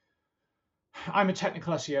I'm a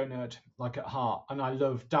technical SEO nerd, like at heart, and I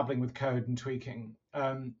love dabbling with code and tweaking.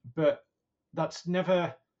 But that's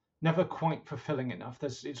never quite fulfilling enough.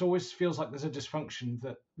 It always feels like there's a dysfunction,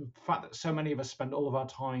 that the fact that so many of us spend all of our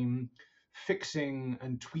time fixing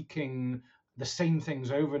and tweaking the same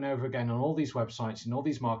things over and over again on all these websites and all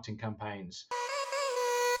these marketing campaigns.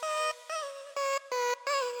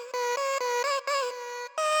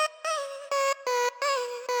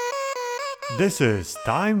 This is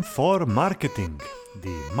Time for Marketing,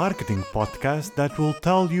 the marketing podcast that will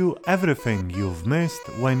tell you everything you've missed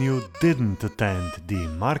when you didn't attend the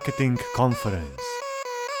marketing conference.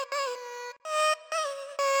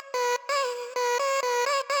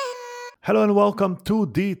 Hello and welcome to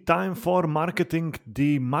the Time for Marketing,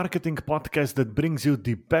 the marketing podcast that brings you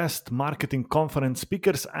the best marketing conference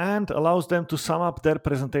speakers and allows them to sum up their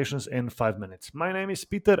presentations in 5 minutes. My name is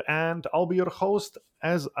Peter and I'll be your host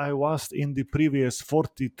as I was in the previous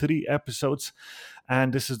 43 episodes.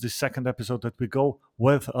 And this is the second episode that we go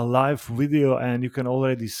with a live video, and you can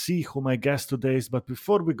already see who my guest today is. But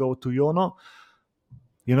before we go to Jono,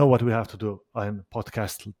 you know what we have to do in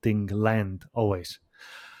podcasting land always.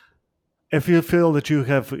 If you feel that you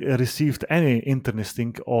have received any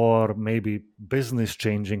interesting or maybe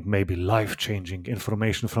business-changing, maybe life-changing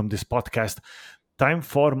information from this podcast,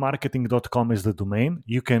 timeformarketing.com is the domain.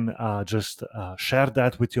 You can just share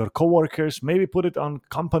that with your coworkers, maybe put it on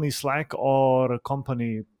company Slack or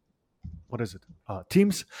company,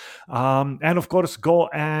 Teams. And of course, go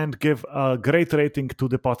and give a great rating to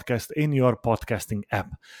the podcast in your podcasting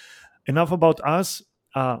app. Enough about us,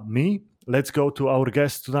 me. Let's go to our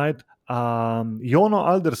guest tonight. Jono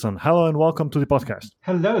Alderson, hello and welcome to the podcast.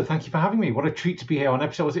 Hello, thank you for having me. What a treat to be here on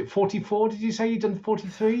episode, was it 44? Did you say you've done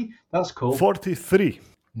 43? That's cool. 43.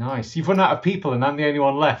 Nice. You've run out of people and I'm the only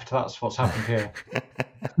one left. That's what's happened here.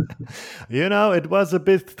 You know, it was a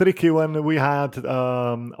bit tricky when we had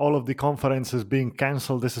all of the conferences being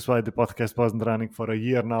cancelled. This is why the podcast wasn't running for a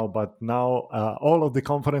year now. But now all of the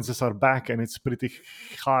conferences are back, and it's pretty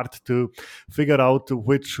hard to figure out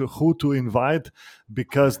who to invite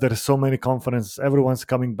because there's so many conferences. Everyone's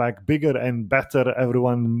coming back bigger and better.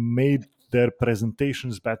 Everyone made their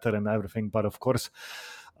presentations better and everything. But of course,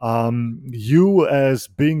 you as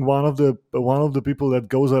being one of the people that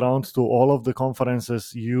goes around to all of the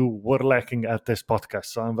conferences, you were lacking at this podcast.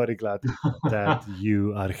 So I'm very glad that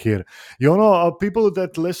you are here. You know, people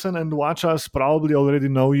that listen and watch us probably already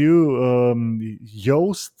know you.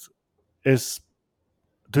 Yoast is.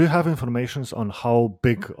 Do you have information on how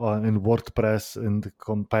big in WordPress in the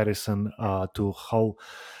comparison to how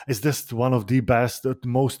is this one of the best,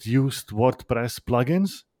 most used WordPress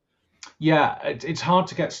plugins? Yeah, it's hard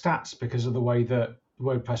to get stats because of the way that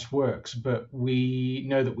WordPress works, but we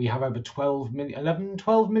know that we have over 12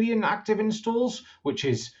 million active installs, which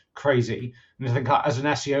is crazy. And I think as an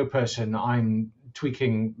SEO person, I'm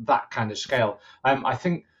tweaking that kind of scale. I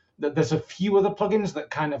think that there's a few other plugins that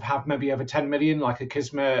kind of have maybe over 10 million, like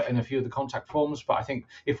Akisma and a few of the contact forms. But I think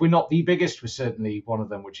if we're not the biggest, we're certainly one of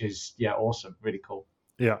them, which is, awesome. Really cool.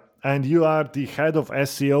 Yeah. And you are the head of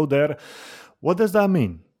SEO there. What does that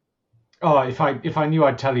mean? Oh, if I knew,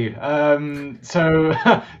 I'd tell you. So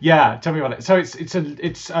yeah, tell me about it. So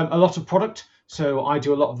it's a lot of product. So I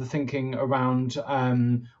do a lot of the thinking around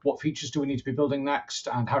what features do we need to be building next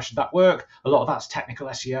and how should that work. A lot of that's technical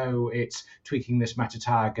SEO. It's tweaking this meta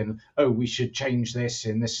tag and we should change this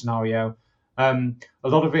in this scenario. A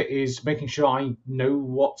lot of it is making sure I know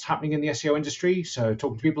what's happening in the SEO industry. So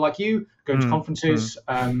talking to people like you, going to conferences.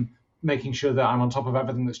 Making sure that I'm on top of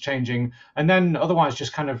everything that's changing, and then otherwise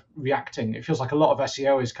just kind of reacting. It feels like a lot of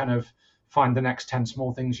SEO is kind of find the next 10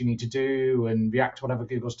 small things you need to do and react to whatever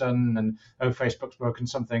Google's done, and Facebook's broken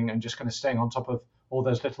something, and just kind of staying on top of all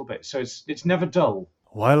those little bits. So it's never dull.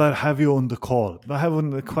 While I have you on the call, I have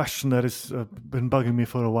a question that has been bugging me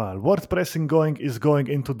for a while. WordPress is going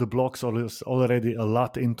into the blogs, or is already a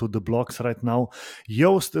lot into the blogs right now.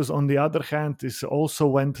 Yoast is, on the other hand, is also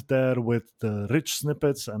went there with the rich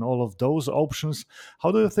snippets and all of those options.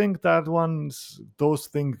 How do you think that those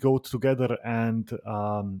things go together? And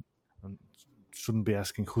shouldn't be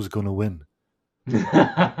asking who's going to win.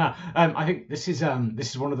 I think this is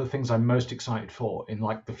one of the things I'm most excited for in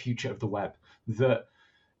like the future of the web. That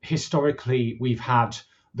historically we've had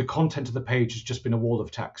the content of the page has just been a wall of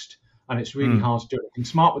text, and it's really hard to do anything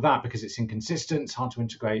smart with that because it's inconsistent, it's hard to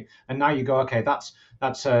integrate. And now you go, okay,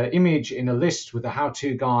 that's an image in a list with a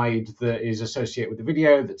how-to guide that is associated with the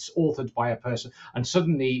video that's authored by a person, and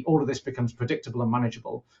suddenly all of this becomes predictable and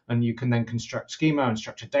manageable, and you can then construct schema and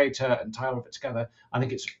structured data and tie all of it together. I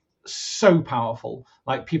think it's so powerful.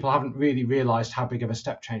 Like, people haven't really realized how big of a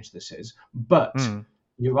step change this is, but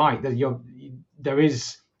you're right that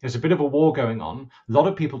there's a bit of a war going on. A lot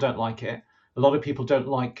of people don't like it. A lot of people don't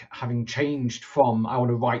like having changed from I want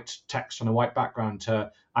to write text on a white background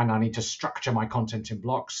to and I need to structure my content in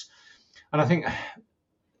blocks. And I think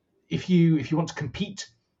if you want to compete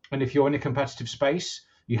and if you're in a competitive space,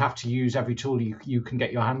 you have to use every tool you can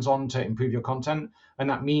get your hands on to improve your content. And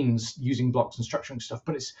that means using blocks and structuring stuff.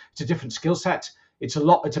 But it's a different skill set. It's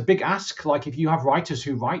a big ask. Like if you have writers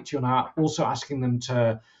who write, you're now also asking them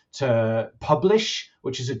to publish,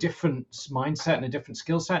 which is a different mindset and a different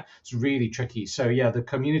skill set. It's really tricky. So yeah, the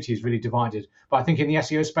community is really divided. But I think in the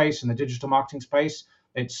SEO space and the digital marketing space,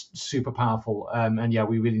 it's super powerful. And yeah,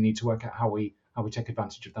 we really need to work out how we take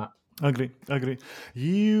advantage of that. Agree.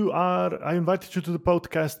 I invited you to the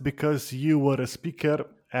podcast because you were a speaker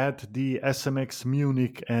at the SMX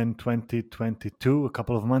Munich in 2022, a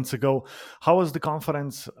couple of months ago. How was the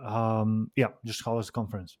conference? How was the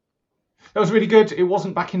conference? That was really good. It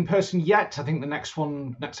wasn't back in person yet. I think the next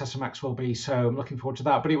SMX will be. So I'm looking forward to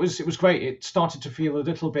that. But it was great. It started to feel a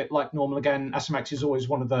little bit like normal again. SMX is always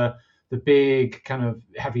one of the big kind of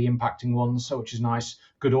heavy impacting ones, so which is nice.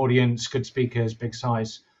 Good audience, good speakers, big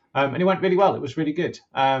size. And it went really well. It was really good.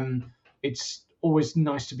 It's always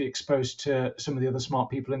nice to be exposed to some of the other smart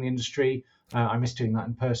people in the industry. I miss doing that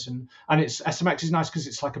in person. And SMX is nice because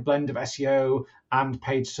it's like a blend of SEO and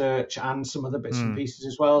paid search and some other bits and pieces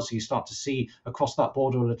as well. So you start to see across that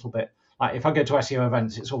border a little bit. Like if I go to SEO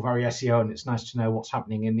events, it's all very SEO, and it's nice to know what's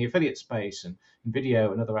happening in the affiliate space and in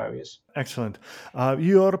video and other areas. Excellent.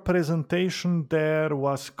 Your presentation there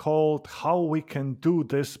was called "How We Can Do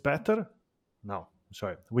This Better." No,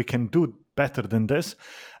 sorry, we can do better than this.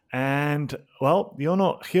 And well,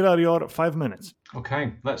 here are your 5 minutes.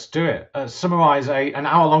 Okay, let's do it. Summarize an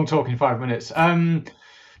hour-long talk in 5 minutes.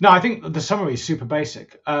 No, I think the summary is super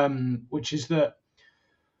basic, which is that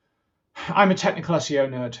I'm a technical SEO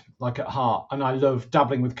nerd, like at heart, and I love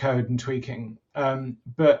dabbling with code and tweaking.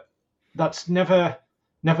 But that's never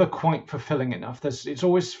quite fulfilling enough. It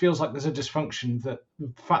always feels like there's a dysfunction, that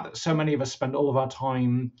the fact that so many of us spend all of our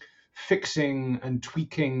time fixing and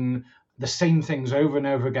tweaking the same things over and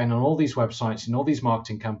over again on all these websites and all these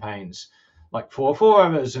marketing campaigns, like 404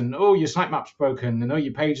 errors and your sitemap's broken and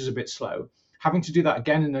your page is a bit slow. Having to do that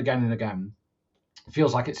again and again and again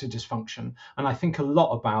feels like it's a dysfunction. And I think a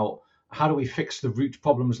lot about how do we fix the root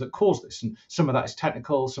problems that cause this? And some of that is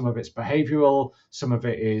technical, some of it's behavioral, some of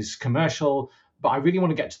it is commercial. But I really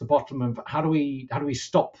want to get to the bottom of how do we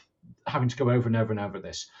stop having to go over and over and over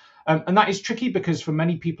this. And that is tricky because for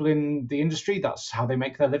many people in the industry, that's how they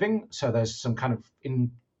make their living. So there's some kind of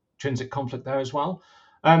intrinsic conflict there as well.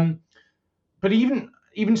 But even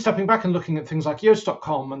stepping back and looking at things like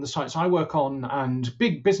Yoast.com and the sites I work on and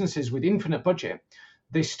big businesses with infinite budget,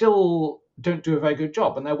 they still don't do a very good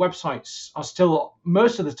job. And their websites are still,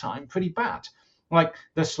 most of the time, pretty bad. Like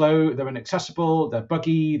they're slow, they're inaccessible, they're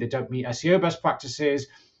buggy, they don't meet SEO best practices,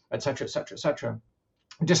 et cetera, et cetera, et cetera.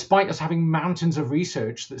 Despite us having mountains of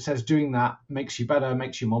research that says doing that makes you better,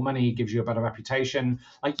 makes you more money, gives you a better reputation,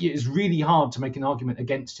 like it's really hard to make an argument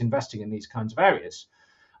against investing in these kinds of areas.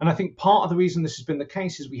 And I think part of the reason this has been the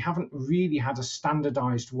case is we haven't really had a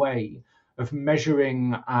standardized way of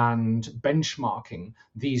measuring and benchmarking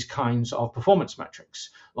these kinds of performance metrics.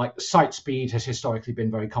 Like site speed has historically been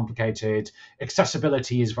very complicated.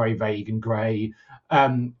 Accessibility is very vague and gray.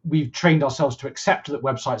 We've trained ourselves to accept that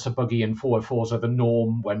websites are buggy and 404s are the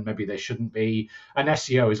norm when maybe they shouldn't be. And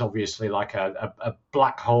SEO is obviously like a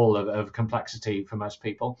black hole of complexity for most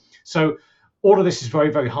people. So all of this is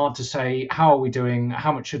very, very hard to say. How are we doing?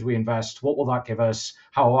 How much should we invest? What will that give us?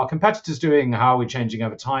 How are our competitors doing? How are we changing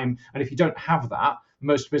over time? And if you don't have that,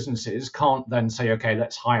 most businesses can't then say, okay,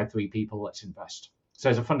 let's hire 3 people, let's invest. So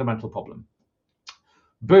there's a fundamental problem.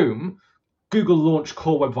 Boom, Google launched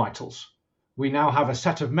Core Web Vitals. We now have a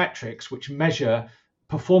set of metrics which measure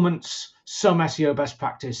performance, some SEO best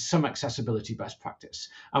practice, some accessibility best practice.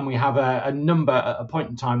 And we have a number at a point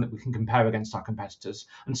in time that we can compare against our competitors.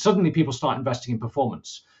 And suddenly people start investing in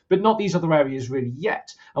performance, but not these other areas really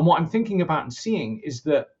yet. And what I'm thinking about and seeing is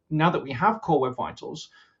that now that we have Core Web Vitals,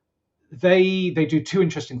 they do 2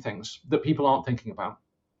 interesting things that people aren't thinking about.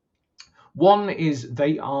 One is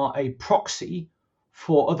they are a proxy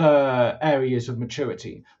for other areas of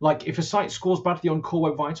maturity. Like if a site scores badly on Core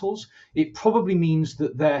Web Vitals, it probably means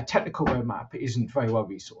that their technical roadmap isn't very well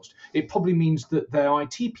resourced. It probably means that their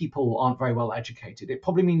IT people aren't very well educated. It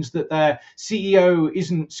probably means that their CEO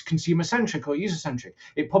isn't consumer-centric or user-centric.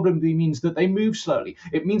 It probably means that they move slowly.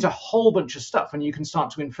 It means a whole bunch of stuff, and you can start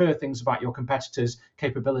to infer things about your competitors'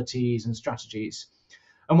 capabilities and strategies.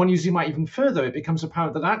 And when you zoom out even further, it becomes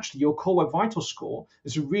apparent that actually your Core Web Vitals score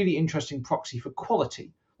is a really interesting proxy for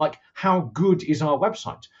quality. like how good is our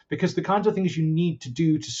website? Because the kinds of things you need to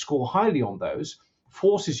do to score highly on those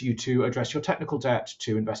forces you to address your technical debt,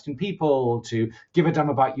 to invest in people, to give a damn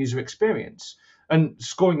about user experience. And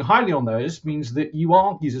scoring highly on those means that you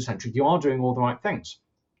are user-centric, you are doing all the right things.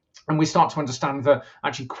 And we start to understand that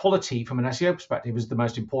actually quality from an SEO perspective is the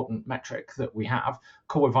most important metric that we have.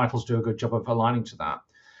 Core Web Vitals do a good job of aligning to that.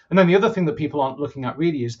 And then the other thing that people aren't looking at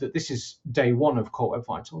really is that this is day one of Core Web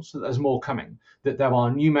Vitals, that there's more coming, that there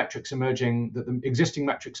are new metrics emerging, that the existing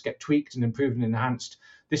metrics get tweaked and improved and enhanced.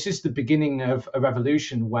 This is the beginning of a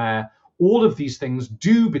revolution where all of these things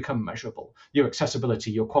do become measurable. Your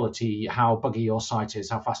accessibility, your quality, how buggy your site is,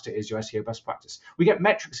 how fast it is, your SEO best practice. We get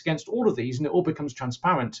metrics against all of these and it all becomes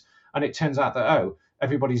transparent. And it turns out that, oh,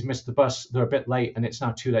 everybody's missed the bus, they're a bit late, and it's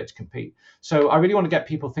now too late to compete. So I really want to get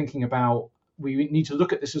people thinking about, we need to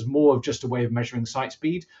look at this as more of just a way of measuring site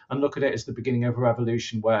speed and look at it as the beginning of a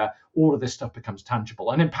revolution where all of this stuff becomes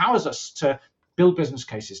tangible and empowers us to build business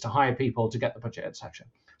cases, to hire people, to get the budget, etc.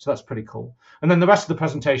 So that's pretty cool. And then the rest of the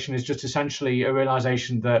presentation is just essentially a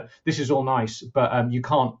realization that this is all nice, but you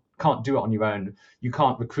can't do it on your own. You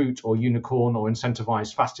can't recruit or unicorn or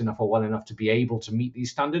incentivize fast enough or well enough to be able to meet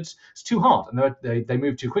these standards. It's too hard, and they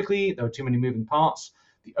move too quickly. There are too many moving parts.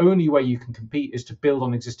 The only way you can compete is to build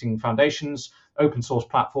on existing foundations, open source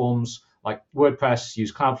platforms like WordPress,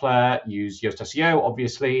 use Cloudflare, use Yoast SEO,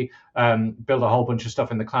 obviously, build a whole bunch of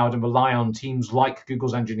stuff in the cloud and rely on teams like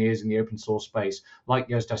Google's engineers in the open source space, like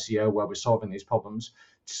Yoast SEO, where we're solving these problems,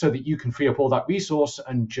 so that you can free up all that resource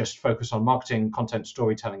and just focus on marketing, content,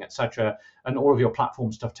 storytelling, etc. And all of your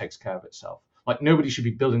platform stuff takes care of itself. Like nobody should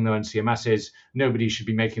be building their own CMSs. Nobody should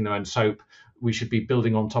be making their own soap. We should be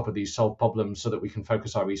building on top of these solved problems so that we can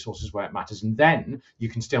focus our resources where it matters. And then you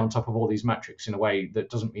can stay on top of all these metrics in a way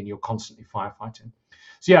that doesn't mean you're constantly firefighting.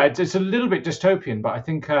 So yeah, it's a little bit dystopian, but I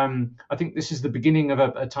think this is the beginning of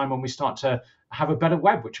a time when we start to have a better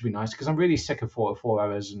web, which would be nice, because I'm really sick of 404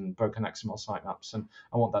 errors and broken XML sitemaps, and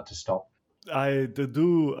I want that to stop. I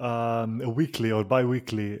do a weekly or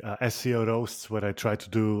bi-weekly SEO roasts where I try to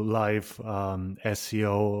do live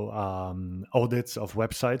SEO audits of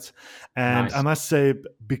websites. And nice. I must say,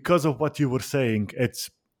 because of what you were saying, it's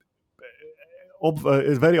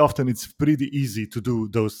very often it's pretty easy to do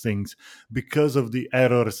those things because of the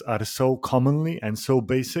errors are so commonly and so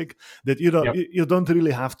basic that you don't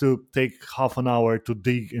really have to take half an hour to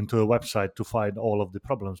dig into a website to find all of the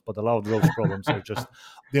problems, but a lot of those problems are just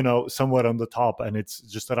somewhere on the top, and it's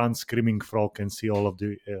just a run screaming frog and see all of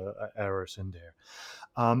the errors in there.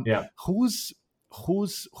 Whose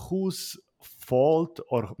fault,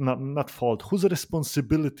 or not fault, whose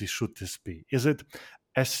responsibility should this be? Is it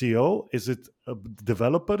SEO? Is it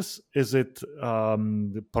developers? Is it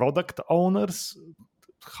the product owners?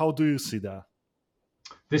 How do you see that?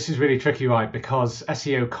 This is really tricky, right? Because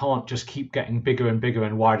SEO can't just keep getting bigger and bigger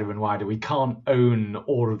and wider and wider. We can't own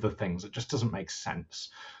all of the things. It just doesn't make sense.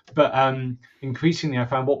 But increasingly, I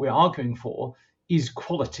found what we're arguing for is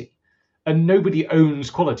quality. And nobody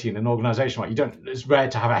owns quality in an organization, right? It's rare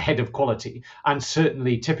to have a head of quality. And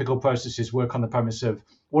certainly typical processes work on the premise of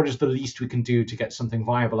what is the least we can do to get something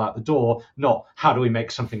viable out the door, not how do we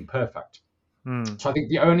make something perfect. So I think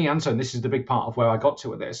the only answer, and this is the big part of where I got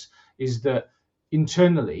to with this, is that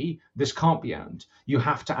internally, this can't be owned. You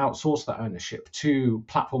have to outsource that ownership to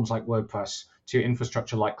platforms like WordPress, to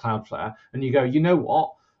infrastructure like Cloudflare. And you go, you know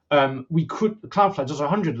what? Cloudflare does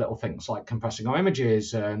 100 little things like compressing our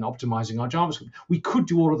images and optimizing our JavaScript. We could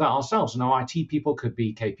do all of that ourselves, and our IT people could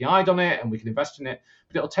be KPI'd on it and we can invest in it,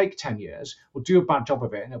 but it'll take 10 years. We'll do a bad job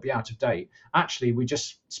of it and it'll be out of date. Actually, we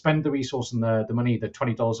just spend the resource and the money, the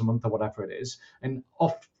 $20 a month or whatever it is, and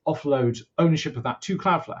offload ownership of that to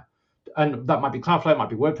Cloudflare. And that might be Cloudflare, it might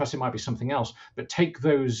be WordPress, it might be something else, but take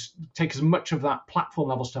as much of that platform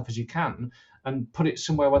level stuff as you can and put it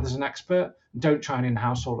somewhere where there's an expert. Don't try and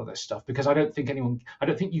in-house all of this stuff, because I don't think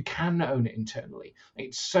you can own it internally.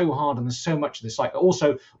 It's so hard, and there's so much of this, like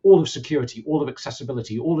also all of security, all of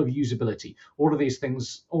accessibility, all of usability, all of these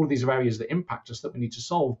things, all of these are areas that impact us that we need to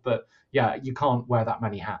solve. But yeah, you can't wear that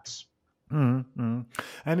many hats. Mm-hmm.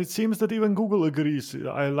 And it seems that even Google agrees.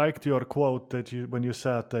 I liked your quote when you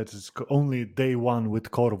said that it's only day one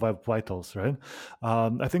with Core Web Vitals, right?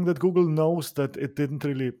 I think that Google knows that it didn't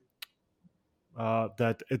really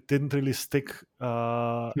stick.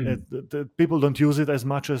 That people don't use it as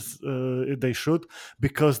much as they should,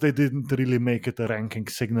 because they didn't really make it a ranking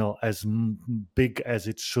signal as big as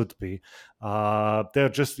it should be. They're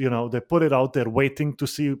just, they put it out there waiting to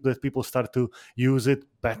see that people start to use it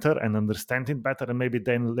better and understand it better, and maybe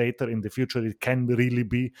then later in the future it can really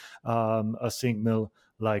be a signal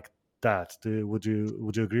like that. Would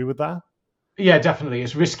you agree with that? Yeah, definitely.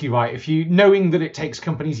 It's risky, right? If you, knowing that it takes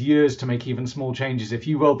companies years to make even small changes, if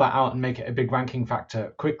you roll that out and make it a big ranking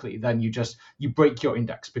factor quickly, then you break your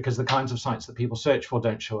index because the kinds of sites that people search for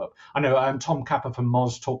don't show up. I know Tom Capper from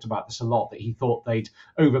Moz talked about this a lot, that he thought they'd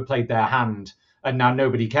overplayed their hand, and now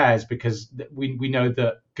nobody cares because we know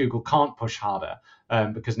that Google can't push harder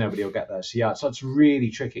because nobody will get there. So yeah, so it's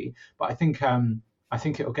really tricky. But I think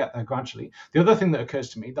it'll get there gradually. The other thing that occurs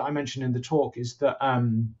to me that I mentioned in the talk is that.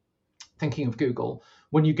 Thinking of Google,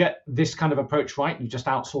 when you get this kind of approach right, you just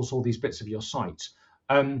outsource all these bits of your site.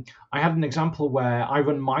 I had an example where I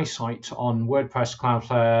run my site on WordPress,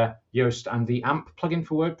 Cloudflare, Yoast, and the AMP plugin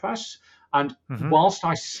for WordPress. And whilst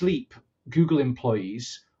I sleep, Google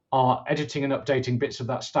employees are editing and updating bits of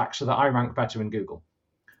that stack so that I rank better in Google.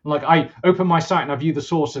 Like I open my site and I view the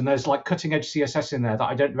source and there's like cutting edge CSS in there that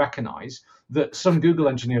I don't recognize that some Google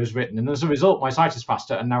engineer has written. And as a result, my site is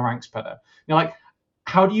faster and now ranks better. You're like,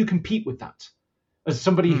 how do you compete with that? As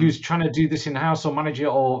somebody who's trying to do this in-house or manage it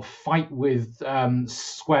or fight with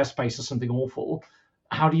Squarespace or something awful,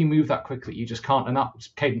 how do you move that quickly? You just can't. And that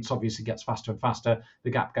cadence obviously gets faster and faster. The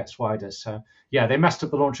gap gets wider. So yeah, they messed up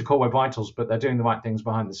the launch of Core Web Vitals, but they're doing the right things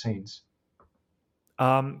behind the scenes.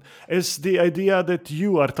 Is the idea that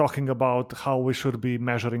you are talking about how we should be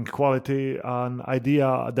measuring quality an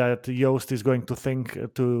idea that Yoast is going to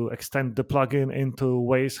think to extend the plugin into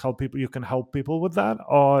ways how you can help people with that?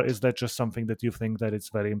 Or is that just something that you think that it's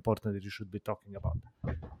very important that you should be talking about?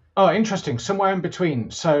 Oh, interesting. Somewhere in between.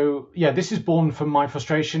 So yeah, this is born from my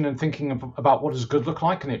frustration and thinking about what does good look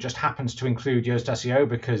like. And it just happens to include Yoast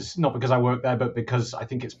SEO not because I work there, but because I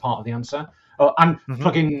think it's part of the answer. And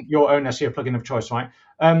plug in your own SEO plugin of choice, right?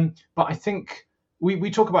 But I think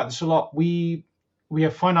we talk about this a lot. We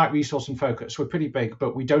have finite resource and focus. We're pretty big,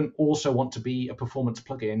 but we don't also want to be a performance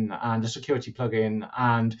plugin and a security plugin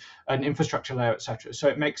and an infrastructure layer, etc. So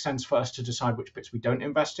it makes sense for us to decide which bits we don't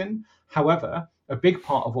invest in. However, a big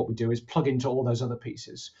part of what we do is plug into all those other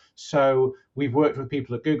pieces. So we've worked with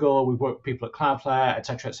people at Google, we've worked with people at Cloudflare, et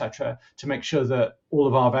cetera, to make sure that all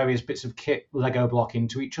of our various bits of kit Lego block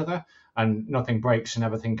into each other and nothing breaks and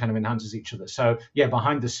everything kind of enhances each other. So yeah,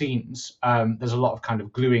 behind the scenes, there's a lot of kind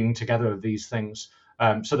of gluing together of these things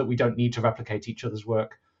so that we don't need to replicate each other's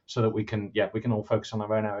work, so that we can all focus on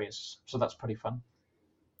our own areas. So that's pretty fun.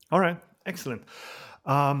 All right, excellent.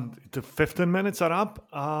 The 15 minutes are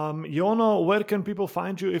up. Jono, where can people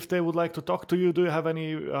find you if they would like to talk to you? Do you have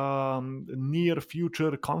any near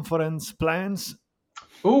future conference plans?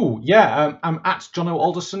 Oh, yeah. I'm at Jono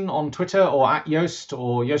Alderson on Twitter or at Yoast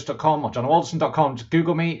or Yoast.com or JonoAlderson.com. Just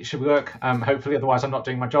Google me. It should work. Hopefully, otherwise I'm not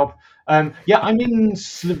doing my job. Yeah, I'm in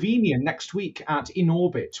Slovenia next week at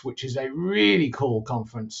InOrbit, which is a really cool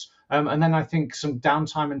conference. And then I think some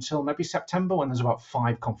downtime until maybe September when there's about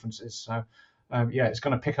 5 conferences. So yeah, it's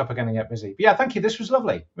going to pick up again and get busy. But yeah, thank you. This was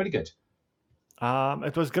lovely. Really good.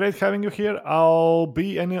 It was great having you here. I'll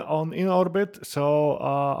be on InOrbit, so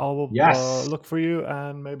I'll look for you,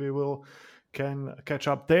 and maybe can catch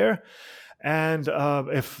up there. And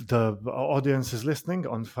if the audience is listening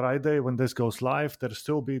on Friday when this goes live, there'll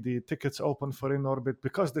still be the tickets open for InOrbit,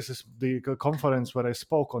 because this is the conference where I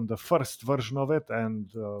spoke on the first version of it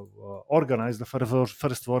and organized the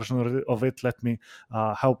first version of it. Let me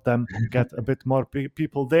help them get a bit more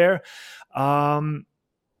people there.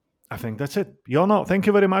 I think that's it. Jono, thank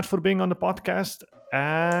you very much for being on the podcast,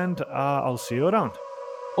 and I'll see you around.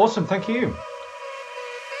 Awesome. Thank you.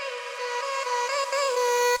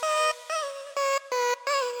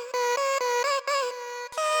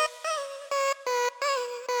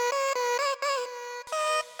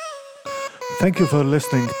 Thank you for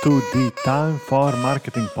listening to the Time for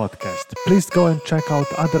Marketing podcast. Please go and check out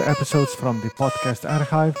other episodes from the podcast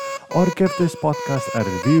archive, or give this podcast a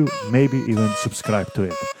review, maybe even subscribe to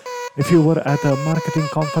it. If you were at a marketing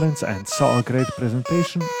conference and saw a great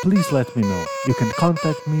presentation, please let me know. You can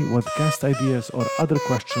contact me with guest ideas or other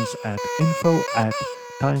questions at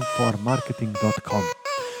info@timeformarketing.com.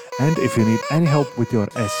 And if you need any help with your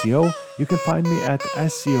SEO, you can find me at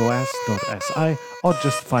scos.si or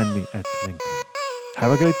just find me at LinkedIn.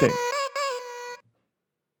 Have a great day.